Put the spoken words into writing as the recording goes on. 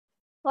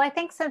Well, I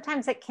think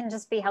sometimes it can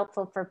just be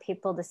helpful for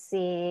people to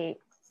see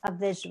a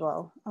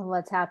visual of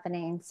what's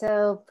happening.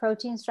 So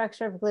protein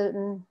structure of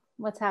gluten,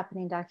 what's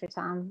happening, Dr.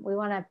 Tom? We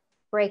want to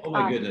break Oh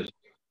my off goodness.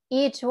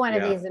 each one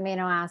of Yeah. these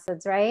amino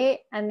acids, right?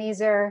 And these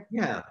are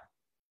Yeah.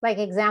 like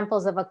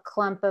examples of a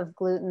clump of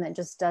gluten that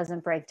just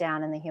doesn't break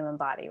down in the human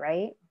body,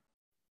 right?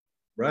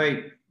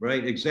 Right,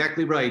 right,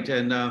 exactly right.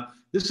 And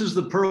this is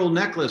the pearl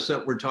necklace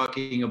that we're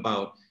talking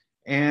about.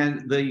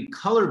 And the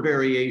color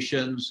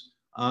variations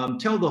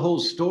tell the whole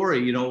story.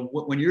 You know,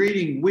 when you're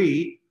eating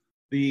wheat,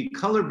 the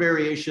color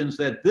variations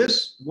that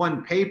this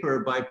one paper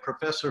by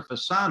Professor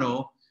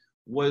Fasano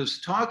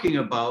was talking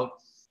about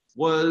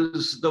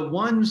was the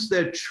ones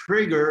that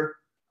trigger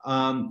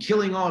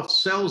killing off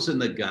cells in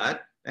the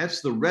gut.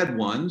 That's the red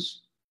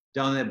ones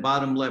down that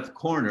bottom left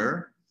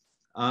corner.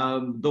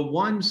 The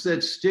ones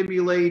that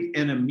stimulate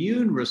an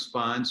immune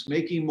response,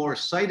 making more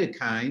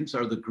cytokines,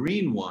 are the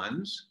green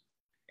ones.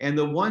 And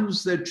the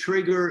ones that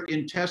trigger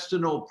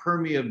intestinal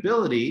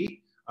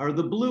permeability are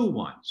the blue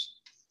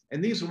ones.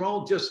 And these are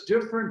all just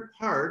different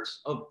parts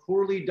of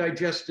poorly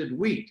digested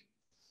wheat.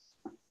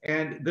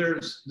 And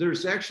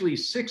there's actually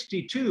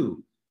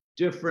 62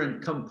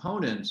 different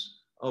components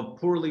of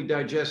poorly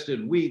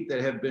digested wheat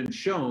that have been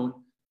shown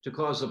to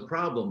cause a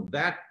problem.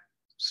 That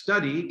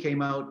study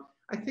came out,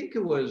 I think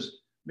it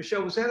was,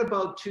 Michelle, was that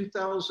about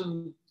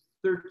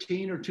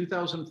 2013 or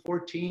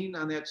 2014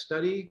 on that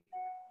study?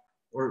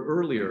 Or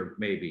earlier,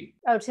 maybe?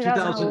 Oh,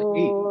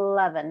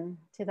 2011.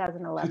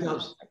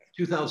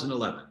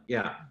 2011,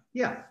 yeah.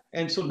 Yeah.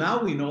 And so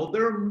now we know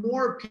there are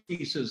more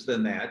pieces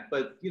than that,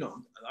 but you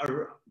know,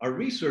 our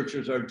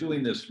researchers are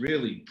doing this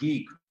really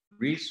geek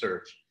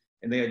research,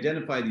 and they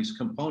identify these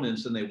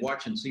components and they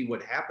watch and see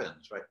what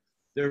happens, right?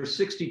 There are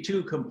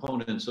 62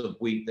 components of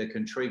wheat that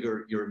can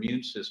trigger your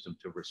immune system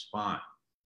to respond.